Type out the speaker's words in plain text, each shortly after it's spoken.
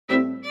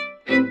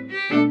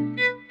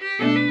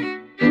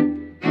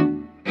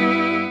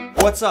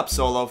What's up,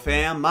 Solo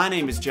fam? My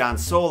name is John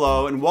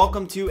Solo, and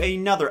welcome to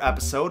another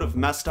episode of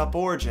Messed Up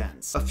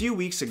Origins. A few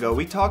weeks ago,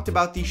 we talked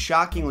about the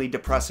shockingly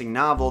depressing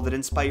novel that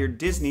inspired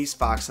Disney's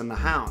Fox and the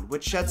Hound,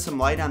 which sheds some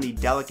light on the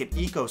delicate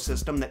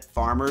ecosystem that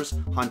farmers,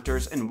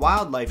 hunters, and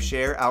wildlife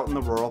share out in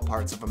the rural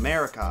parts of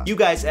America. You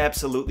guys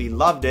absolutely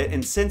loved it,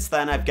 and since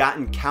then I've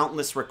gotten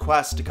countless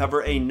requests to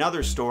cover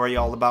another story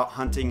all about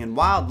hunting and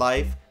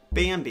wildlife,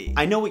 Bambi.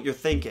 I know what you're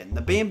thinking.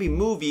 The Bambi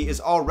movie is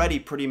already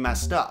pretty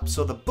messed up,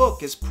 so the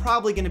book is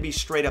probably going to be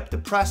straight up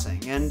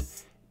depressing, and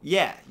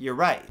yeah, you're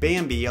right.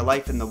 Bambi, A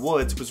Life in the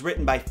Woods was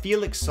written by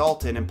Felix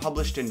Salten and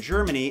published in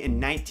Germany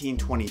in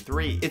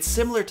 1923. It's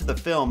similar to the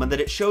film in that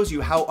it shows you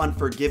how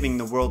unforgiving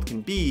the world can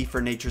be for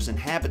nature's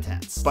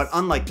inhabitants. But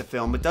unlike the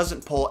film, it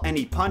doesn't pull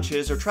any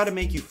punches or try to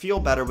make you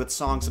feel better with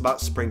songs about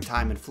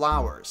springtime and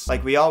flowers.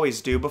 Like we always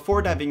do,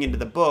 before diving into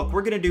the book,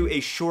 we're gonna do a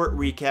short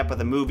recap of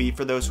the movie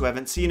for those who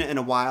haven't seen it in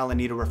a while and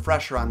need a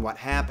refresher on what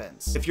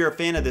happens. If you're a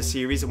fan of this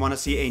series and want to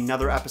see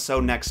another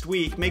episode next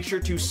week, make sure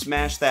to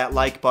smash that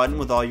like button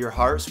with all your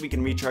heart so we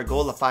can reach our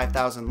goal of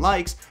 5,000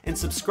 likes, and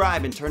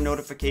subscribe and turn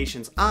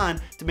notifications on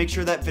to make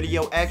sure that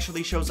video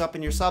actually shows up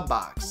in your sub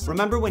box.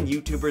 Remember when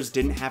YouTubers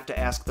didn't have to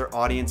ask their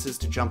audiences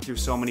to jump through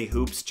so many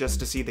hoops just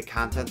to see the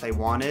content they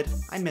wanted?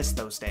 I miss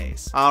those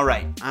days.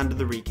 Alright, on to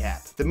the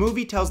recap. The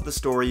movie tells the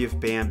story of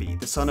Bambi,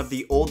 the son of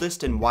the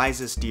oldest and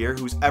wisest deer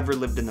who's ever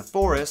lived in the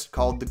forest,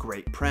 called the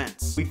Great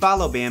Prince. We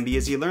follow Bambi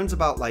as he learns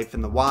about life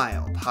in the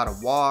wild, how to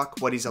walk,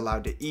 what he's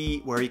allowed to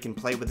eat, where he can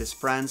play with his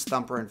friends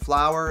Thumper and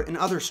Flower, and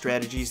other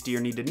strategies deer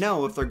need to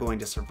know if they're going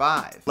to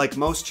survive. Like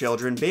most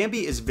children,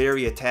 Bambi is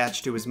very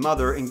attached to his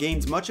mother and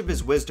gains much of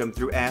his wisdom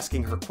through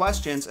asking her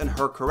questions and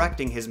her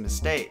correcting his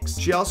mistakes.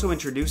 She also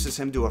introduces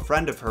him to a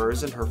friend of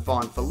hers and her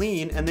fawn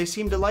Feline, and they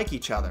seem to like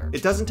each other.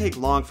 It doesn't take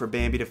long for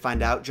Bambi to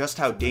find out just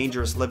how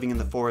dangerous living in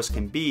the forest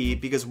can be,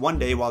 because one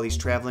day while he's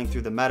traveling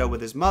through the meadow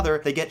with his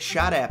mother, they get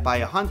shot at by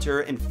a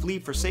hunter and flee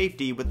for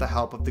safety with the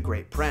help of the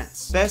Great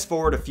Prince. Fast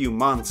forward a few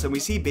months and we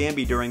see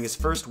Bambi during his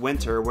first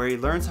winter, where he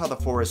learns how the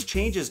forest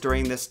changes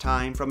during this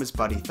time from his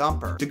buddy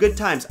Thumper. The good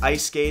times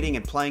ice skating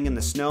and playing in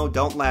the snow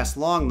don't last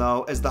long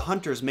though, as the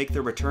hunters make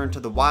their return to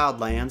the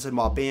wildlands, and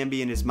while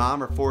Bambi and his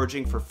mom are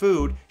foraging for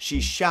food,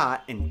 she's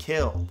shot and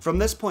killed. From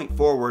this point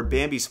forward,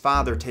 Bambi's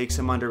father takes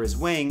him under his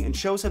wing and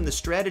shows him the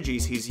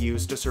strategies he's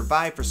used to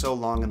survive for so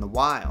long in the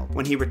wild.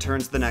 When he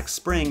returns the next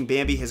spring,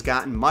 Bambi has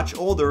gotten much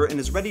older and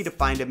is ready to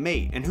find a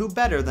mate, and who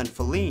better than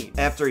Feline?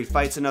 After he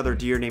fights another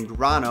deer named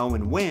Rano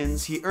and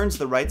wins, he earns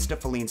the rights to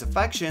Feline's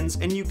affections,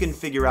 and you can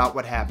figure out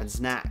what happens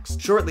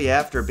next. Shortly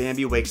after,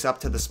 Bambi wakes up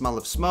to the smell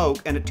of smoke,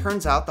 and it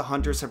turns out the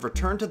hunters have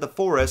returned to the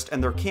forest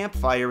and their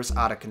campfire is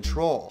out of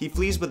control. He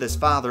flees with his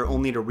father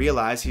only to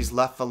realize he's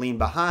left Feline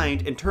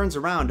behind and turns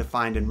around to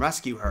find and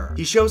rescue her.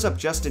 He shows up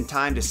just in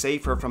time to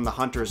save her from the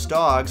hunter's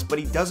dogs, but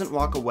he doesn't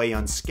walk away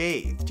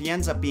unscathed. He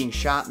ends up being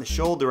shot in the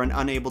shoulder and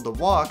unable to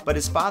walk, but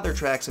his father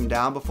tracks him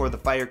down before the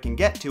fire can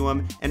get to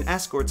him and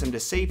escorts him to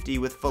safety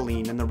with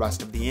Feline and the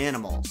rest of the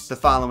animals. The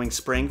following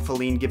spring,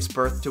 Feline gives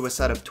birth to a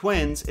set of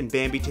twins, and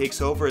Bambi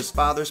takes over his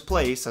father's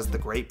place as the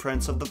Great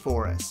Prince of the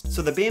forest.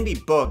 So the Bambi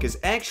book is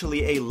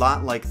actually a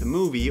lot like the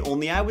movie,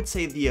 only I would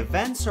say the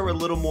events are a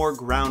little more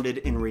grounded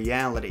in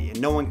reality,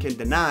 and no one can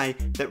deny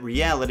that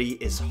reality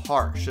is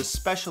harsh,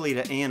 especially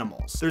to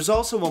animals. There's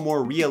also a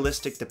more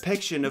realistic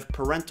depiction of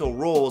parental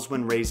roles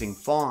when raising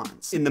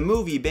fawns. In the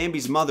movie,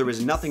 Bambi's mother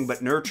is nothing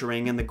but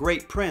nurturing, and the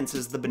Great Prince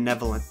is the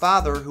benevolent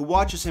father who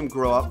watches him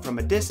grow up from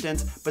a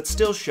distance but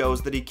still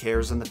shows that he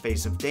cares in the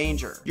face of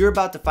danger. You're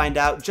about to find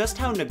out just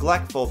how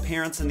neglectful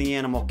parents in the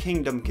animal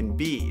kingdom can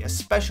be,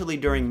 especially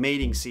during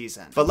mating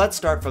season. But let's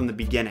start from the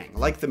beginning.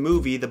 Like the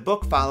movie, the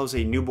book follows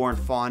a newborn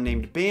fawn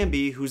named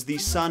Bambi who's the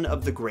son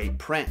of the Great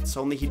Prince,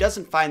 only he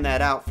doesn't find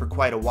that out for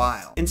quite a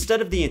while.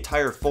 Instead of the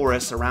entire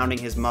forest surrounding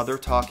his mother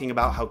talking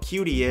about how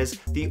cute he is,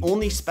 the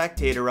only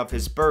spectator of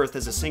his birth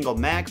is a single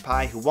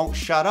magpie who won't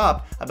shut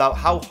up about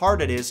how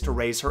hard it is to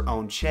raise her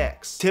own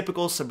chicks.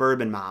 Typical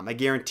suburban mom. I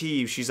guarantee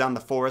you she's on the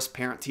Forest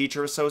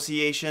Parent-Teacher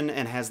Association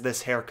and has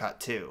this haircut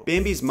too.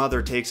 Bambi's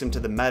mother takes him to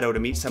the meadow to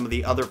meet some of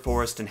the other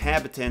forest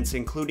inhabitants,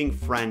 including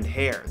Friend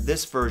Hare.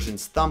 This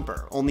version's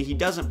Thumper, only he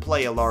doesn't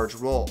play a large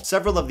role.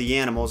 Several of the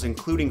animals,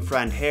 including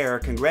Friend Hare,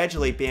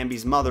 congratulate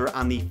Bambi's mother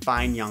on the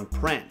fine young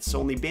prince,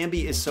 only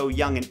Bambi is so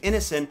young and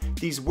innocent,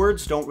 these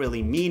words don't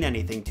really mean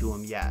anything to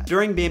him yet.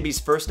 During Bambi's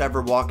first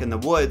ever walk in the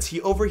woods,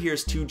 he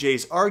overhears two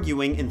jays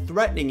arguing and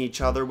threatening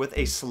each other with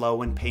a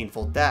slow and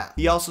painful death.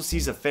 He also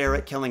sees a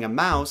ferret killing a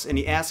mouse, and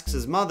he asks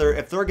his mother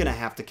if they're gonna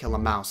have to kill a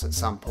mouse at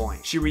some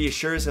point. She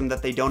reassures him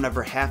that they don't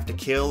ever have to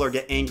kill or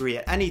get angry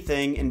at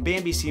anything, and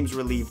Bambi seems seems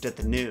relieved at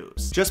the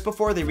news. Just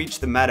before they reach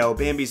the meadow,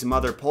 Bambi's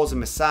mother pulls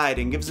him aside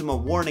and gives him a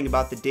warning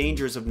about the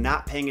dangers of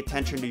not paying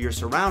attention to your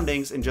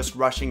surroundings and just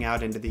rushing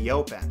out into the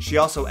open. She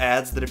also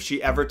adds that if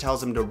she ever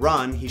tells him to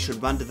run, he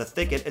should run to the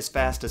thicket as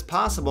fast as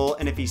possible,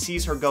 and if he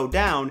sees her go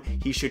down,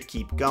 he should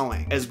keep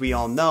going. As we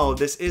all know,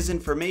 this is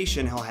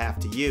information he'll have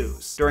to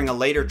use. During a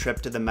later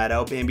trip to the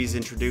meadow, Bambi's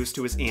introduced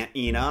to his Aunt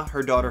Ina,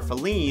 her daughter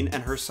Feline,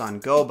 and her son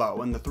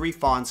Gobo, and the three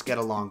fawns get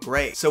along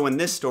great. So in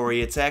this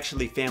story, it's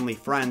actually family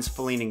friends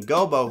Feline and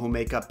Gobo who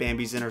make up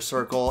Bambi's inner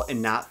circle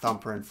and not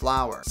Thumper and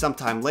Flower.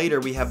 Sometime later,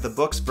 we have the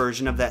book's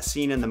version of that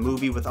scene in the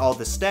movie with all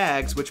the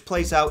stags, which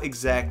plays out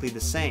exactly the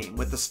same,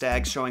 with the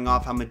stags showing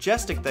off how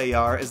majestic they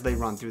are as they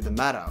run through the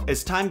meadow.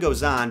 As time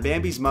goes on,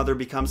 Bambi's mother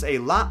becomes a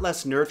lot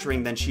less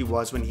nurturing than she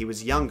was when he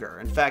was younger.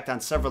 In fact, on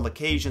several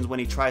occasions when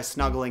he tries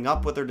snuggling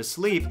up with her to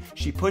sleep,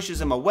 she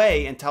pushes him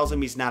away and tells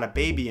him he's not a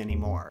baby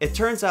anymore. It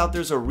turns out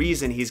there's a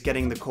reason he's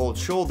getting the cold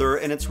shoulder,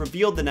 and it's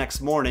revealed the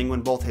next morning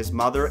when both his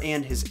mother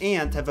and his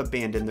aunt have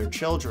abandoned their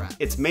children.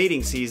 It's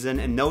mating season,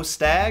 and no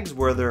stags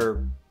were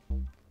their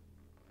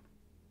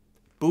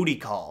booty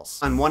calls.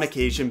 On one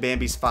occasion,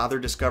 Bambi's father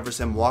discovers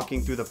him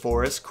walking through the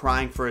forest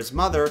crying for his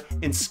mother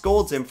and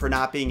scolds him for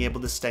not being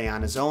able to stay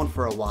on his own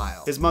for a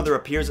while. His mother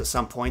appears at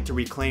some point to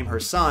reclaim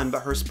her son,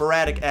 but her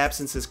sporadic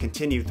absences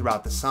continue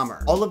throughout the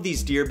summer. All of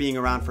these deer being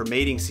around for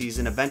mating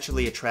season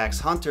eventually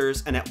attracts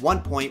hunters, and at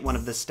one point one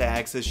of the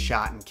stags is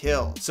shot and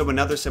killed. So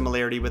another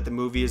similarity with the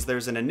movie is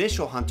there's an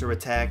initial hunter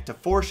attack to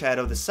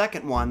foreshadow the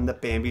second one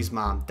that Bambi's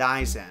mom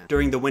dies in.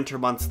 During the winter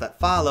months that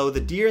follow, the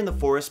deer in the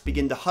forest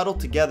begin to huddle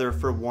together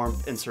for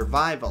warmth and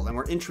survival, and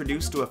we're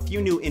introduced to a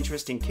few new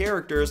interesting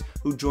characters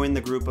who join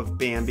the group of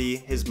Bambi,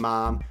 his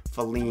mom,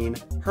 Feline,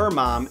 her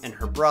mom, and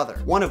her brother.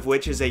 One of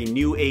which is a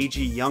new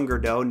agey younger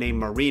doe named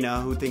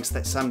Marina, who thinks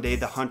that someday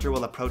the hunter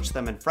will approach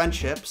them in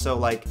friendship, so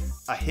like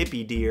a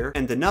hippie deer.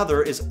 And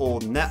another is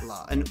old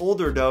Netla, an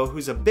older doe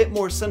who's a bit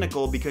more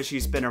cynical because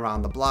she's been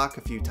around the block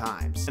a few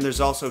times. And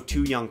there's also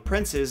two young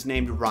princes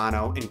named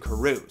Rano and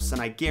Carouse,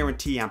 and I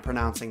guarantee I'm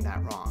pronouncing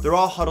that wrong. They're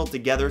all huddled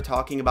together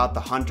talking about the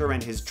hunter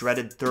and his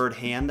dreaded third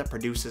hand that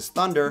produces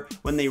thunder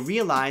when they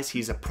realize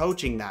he's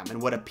approaching them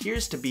in what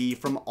appears to be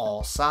from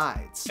all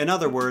sides. In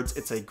other words,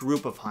 it's a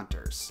group of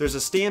hunters. There's a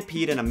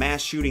stampede and a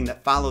mass shooting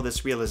that follow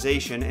this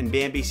realization, and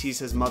Bambi sees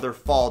his mother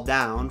fall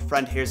down,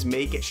 friend Hare's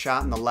mate get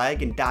shot in the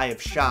leg and die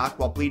of shock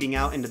while bleeding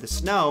out into the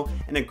snow,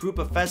 and a group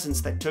of pheasants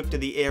that took to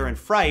the air in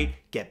fright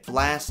get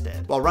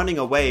blasted. While running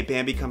away,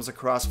 Bambi comes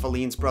across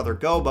Feline's brother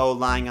Gobo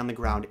lying on the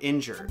ground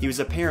injured. He was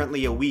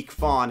apparently a weak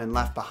fawn and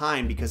left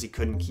behind because he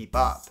couldn't keep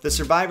up. The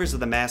survivors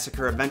of the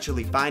massacre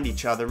eventually find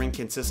each other and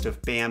consist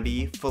of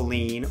Bambi,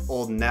 Feline,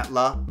 old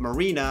Netla,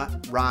 Marina,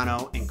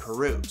 Rano, and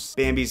Carouse.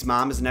 Bambi's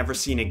mom is never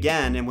seen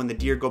again, and when the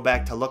deer go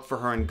back to look for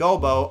her and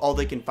Gobo, all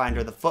they can find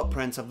are the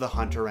footprints of the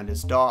hunter and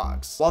his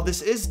dogs. While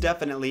this is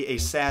definitely a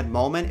sad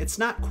moment, it's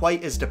not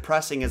quite as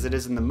depressing as it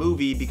is in the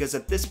movie, because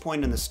at this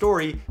point in the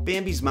story,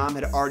 Bambi's mom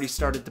had already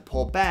started to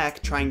pull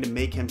back, trying to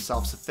make him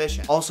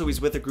self-sufficient. Also,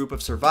 he's with a group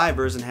of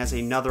survivors and has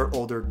another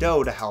older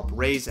doe to help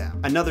raise him.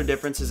 Another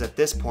difference is at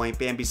this point,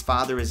 Bambi's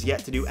father is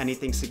yet to do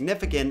anything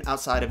significant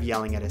outside of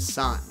yelling at his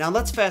son. Now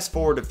let's fast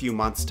forward a few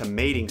months to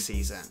mating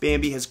season.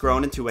 Bambi has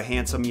grown into a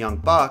handsome young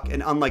buck,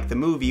 and unlike the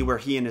movie where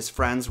he and his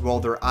friends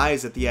roll their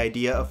eyes at the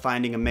idea of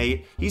finding a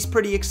mate, he's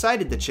pretty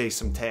excited to chase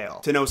some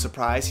tail. To no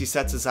surprise, he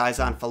sets his eyes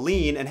on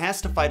Feline and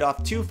has to fight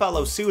off two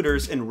fellow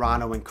suitors in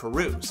Rano and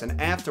Carouse, and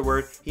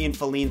afterward, he and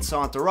Feline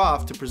saunter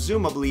off to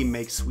presumably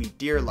make sweet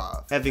deer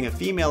love. Having a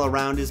female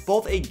around is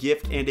both a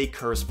gift and a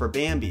curse for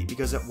Bambi,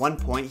 because at one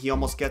point he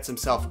almost gets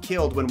himself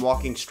killed when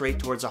walking straight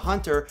towards a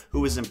hunter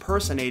who is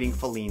impersonating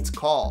Feline's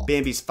call.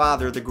 Bambi's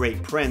father, the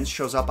Great Prince,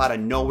 shows up out of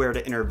nowhere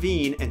to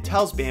intervene and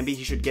tells Bambi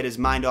he should get his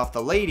mind off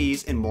the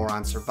ladies and more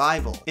on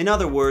survival. In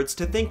other words,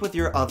 to think with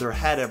your other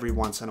head every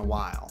once in a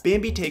while.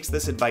 Bambi takes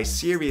this advice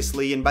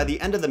seriously, and by the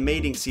end of the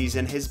mating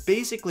season has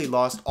basically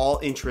lost all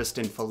interest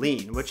in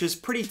Feline, which is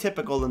pretty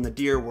typical in the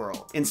deer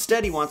world.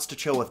 Instead, he wants to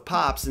chill with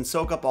Pops and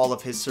soak up all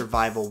of his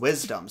survival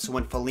wisdom, so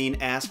when Feline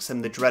asks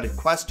him the dreaded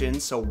question,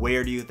 so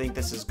where do you think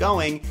this is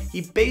going,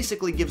 he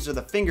basically gives her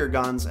the finger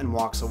guns and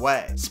walks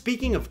away.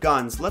 Speaking of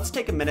guns, let's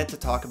take a minute to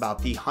talk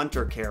about the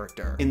hunter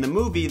character. In the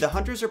movie, the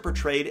hunters are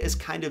portrayed as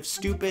kind of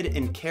stupid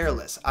and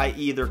careless,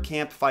 i.e. their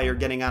campfire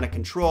getting out of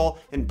control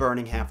and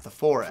burning half the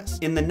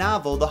forest. In the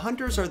novel, the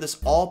hunters are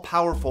this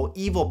all-powerful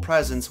evil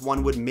presence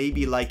one would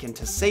maybe liken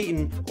to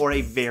Satan or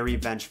a very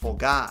vengeful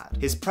god.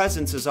 His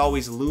presence is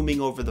always looming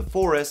over the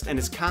forest and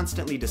is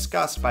constantly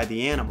discussed by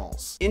the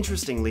animals.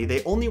 Interestingly,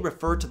 they only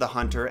refer to the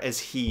hunter as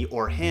he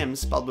or him,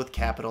 spelled with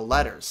capital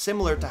letters,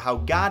 similar to how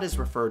God is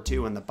referred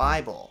to in the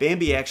Bible.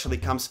 Bambi actually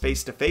comes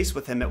face to face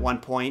with him at one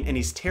point, and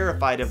he's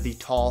terrified of the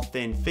tall,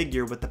 thin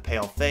figure with the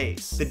pale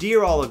face. The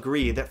deer all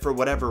agree that for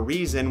whatever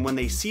reason, when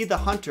they see the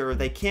hunter,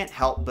 they can't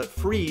help but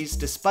freeze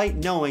despite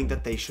knowing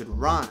that they should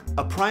run.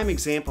 A prime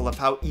example of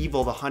how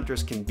evil the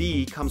hunters can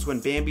be comes when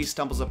Bambi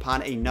stumbles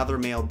upon another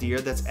male deer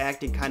that's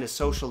acting kind of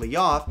socially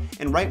off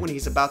and and right when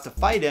he's about to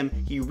fight him,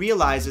 he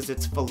realizes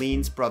it's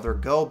Feline's brother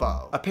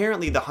Gobo.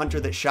 Apparently, the hunter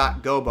that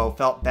shot Gobo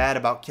felt bad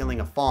about killing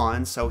a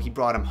fawn, so he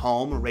brought him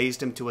home,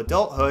 raised him to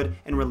adulthood,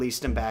 and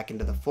released him back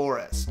into the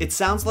forest. It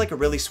sounds like a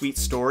really sweet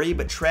story,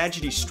 but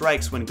tragedy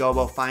strikes when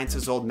Gobo finds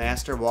his old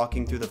master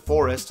walking through the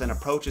forest and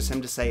approaches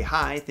him to say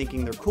hi,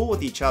 thinking they're cool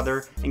with each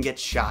other, and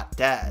gets shot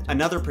dead.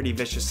 Another pretty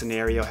vicious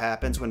scenario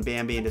happens when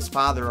Bambi and his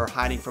father are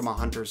hiding from a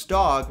hunter's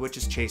dog, which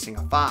is chasing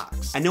a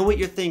fox. I know what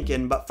you're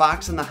thinking, but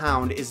Fox and the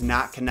Hound is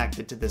not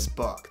connected to this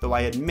book, though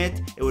I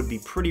admit it would be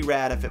pretty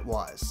rad if it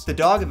was. The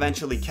dog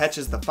eventually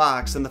catches the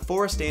fox, and the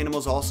forest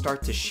animals all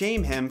start to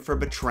shame him for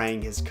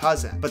betraying his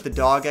cousin. But the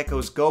dog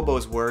echoes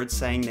Gobo's words,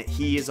 saying that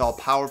he is all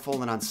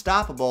powerful and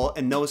unstoppable,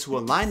 and those who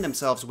align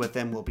themselves with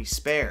him will be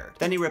spared.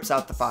 Then he rips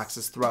out the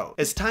fox's throat.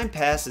 As time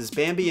passes,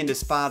 Bambi and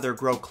his father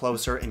grow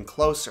closer and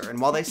closer, and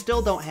while they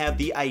still don't have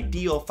the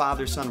ideal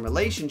father-son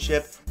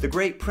relationship, the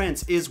Great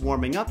Prince is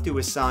warming up to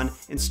his son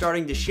and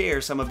starting to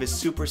share some of his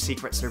super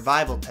secret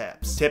survival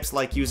tips. Tips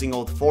like using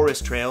old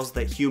forest trails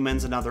that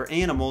humans and other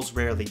animals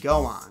rarely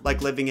go on,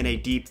 like living in a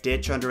deep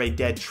ditch under a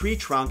dead tree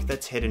trunk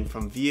that's hidden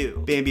from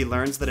view. Bambi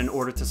learns that in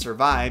order to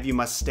survive, you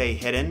must stay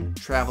hidden,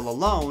 travel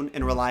alone,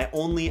 and rely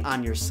only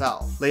on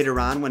yourself. Later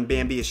on, when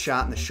Bambi is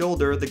shot in the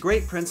shoulder, the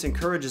Great Prince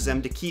encourages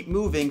him to keep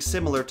moving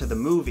similar to the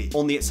movie,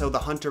 only it's so the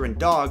hunter and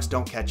dogs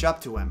don't catch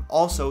up to him.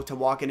 Also, to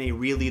walk in a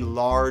really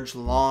large,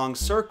 long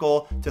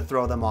circle to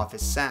throw them off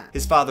his scent.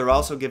 His father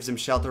also gives him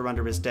shelter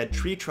under his dead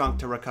tree trunk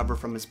to recover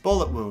from his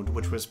bullet wound,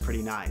 which was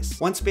pretty nice.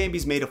 Once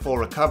Bambi's made a full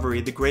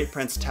recovery, the Great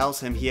Prince tells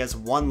him he has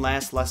one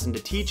last lesson to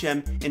teach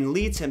him and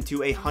leads him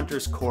to a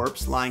hunter's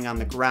corpse lying on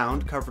the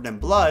ground covered in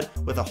blood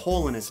with a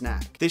hole in his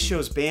neck. This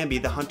shows Bambi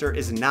the hunter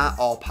is not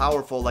all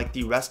powerful like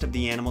the rest of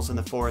the animals in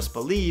the forest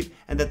believe,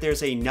 and that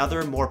there's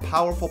another more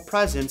powerful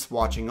presence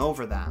watching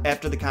over them.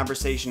 After the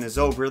conversation is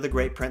over, the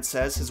Great Prince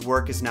says his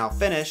work is now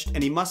finished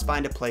and he must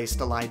find a place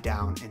to lie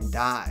down and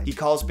die. He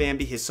calls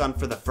Bambi his son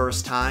for the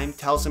first time,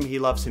 tells him he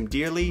loves him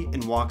dearly,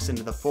 and walks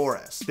into the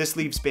forest. This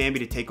leaves Bambi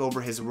to take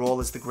over his role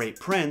as the Great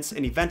Prince,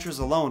 and he ventures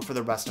alone for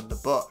the rest of the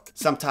book.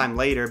 Sometime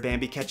later,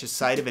 Bambi catches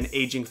sight of an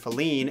aging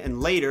Feline,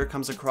 and later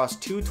comes across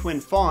two twin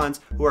fawns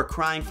who are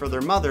crying for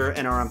their mother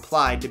and are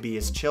implied to be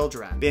his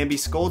children. Bambi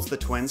scolds the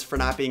twins for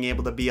not being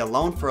able to be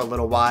alone for a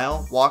little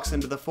while, walks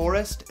into the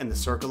forest, and the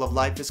circle of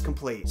life is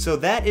complete. So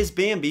that is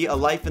Bambi, A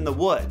Life in the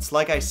Woods.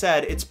 Like I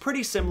said, it's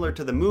pretty similar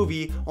to the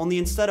movie, only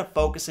instead of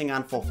focusing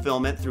on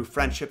fulfillment through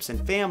friendships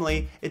and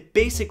family, it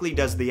basically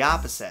does the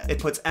opposite. It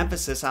puts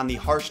emphasis on the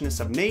harshness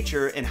of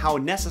nature and how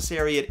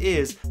necessary it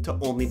is to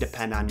only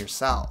depend on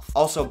yourself.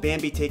 Also,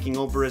 Bambi taking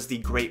over as the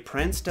Great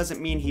Prince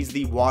doesn't mean he's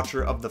the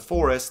watcher of the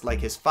forest like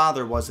his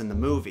father was in the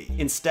movie.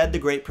 Instead, the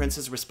Great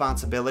Prince's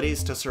responsibility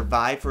is to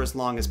survive for as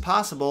long as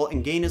possible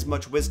and gain as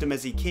much wisdom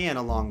as he can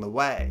along the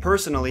way.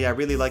 Personally, I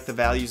really like the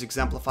values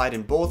exemplified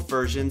in both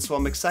versions, so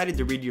I'm excited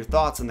to read your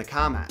thoughts in the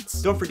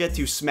comments. Don't forget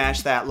to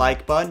smash that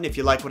like button if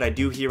you like what I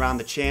do here on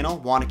the channel,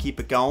 want to keep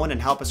it going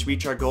and help us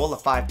reach our goal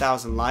of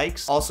 5,000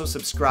 likes. Also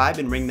subscribe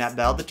and ring that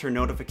bell to turn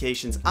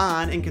notifications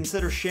on, and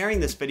consider sharing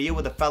this video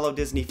with a fellow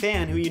Disney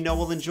fan who you know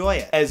will enjoy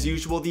it. As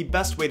usual, the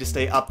best way to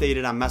stay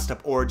updated on Messed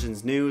Up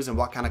Origins news and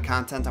what kind of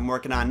content I'm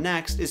working on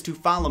next is to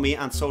follow me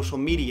on social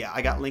media.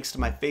 I got links to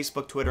my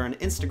Facebook, Twitter, and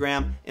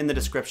Instagram in the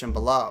description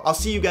below. I'll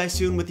see you guys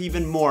soon with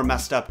even more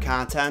messed up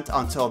content.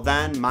 Until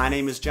then, my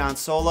name is John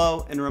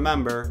Solo, and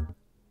remember,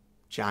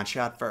 John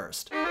shot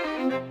first.